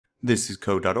This is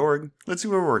code.org. Let's see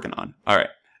what we're working on. All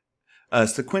right.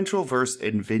 Sequential versus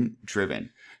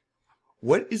event-driven.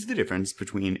 What is the difference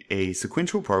between a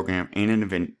sequential program and an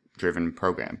event-driven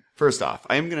program? First off,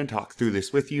 I am going to talk through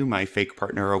this with you, my fake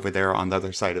partner over there on the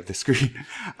other side of the screen.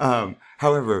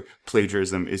 However,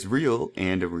 plagiarism is real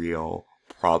and a real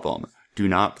problem. Do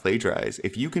not plagiarize.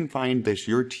 If you can find this,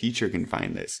 your teacher can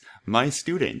find this. My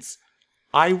students,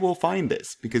 I will find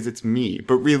this because it's me.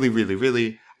 But really, really,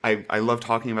 really, I love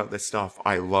talking about this stuff.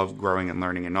 I love growing and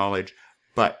learning and knowledge.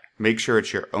 But make sure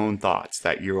it's your own thoughts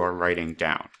that you are writing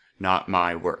down, not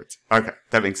my words. Okay,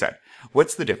 that being said,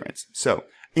 what's the difference? So,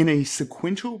 in a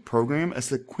sequential program, a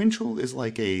sequential is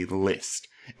like a list.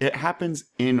 It happens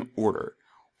in order.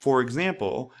 For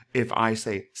example, if I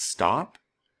say stop,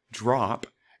 drop,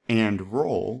 and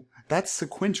roll, that's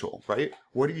sequential, right?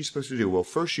 What are you supposed to do? Well,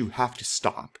 first you have to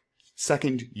stop.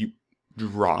 Second, you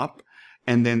drop.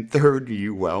 And then third,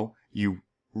 you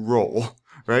roll,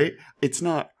 right? It's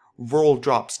not roll,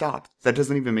 drop, stop. That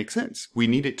doesn't even make sense. We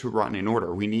need it to run in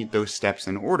order. We need those steps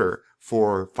in order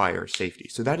for fire safety.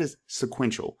 So that is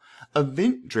sequential.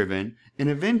 Event-driven, an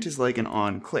event is like an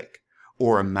on-click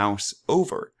or a mouse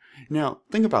over. Now,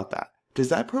 think about that. Does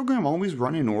that program always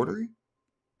run in order?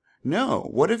 No.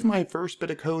 What if my first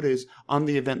bit of code is on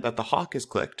the event that the hawk is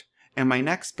clicked, and my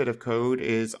next bit of code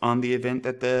is on the event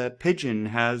that the pigeon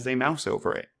has a mouse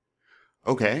over it?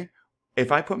 Okay.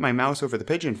 If I put my mouse over the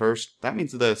pigeon first, that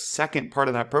means the second part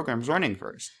of that program is running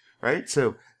first, right?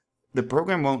 So the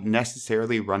program won't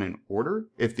necessarily run in order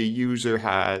if the user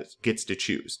gets to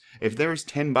choose. If there's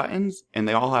 10 buttons and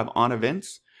they all have on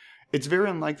events, it's very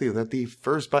unlikely that the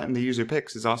first button the user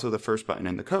picks is also the first button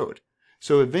in the code.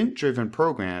 So event-driven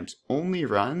programs only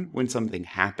run when something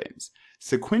happens.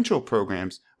 Sequential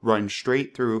programs run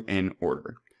straight through in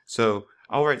order. So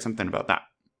I'll write something about that.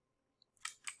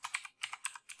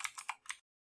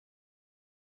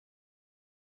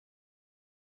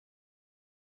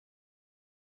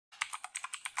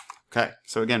 Okay,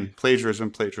 so again,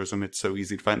 plagiarism, it's so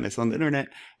easy to find this on the internet,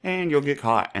 and you'll get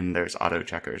caught, and there's auto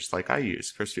checkers like I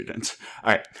use for students.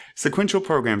 All right, sequential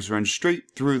programs run straight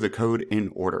through the code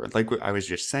in order, like what I was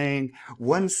just saying,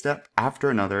 one step after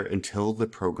another until the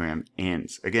program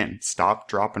ends. Again, stop,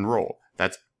 drop, and roll.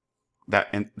 That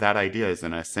idea is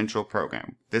an essential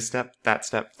program. This step, that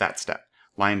step,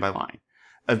 line by line.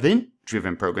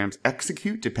 Event-driven programs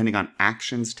execute depending on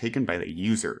actions taken by the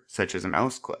user, such as a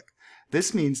mouse click.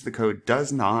 This means the code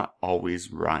does not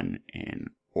always run in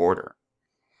order.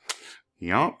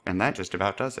 Yup, and that just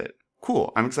about does it.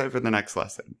 Cool, I'm excited for the next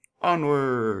lesson.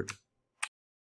 Onward!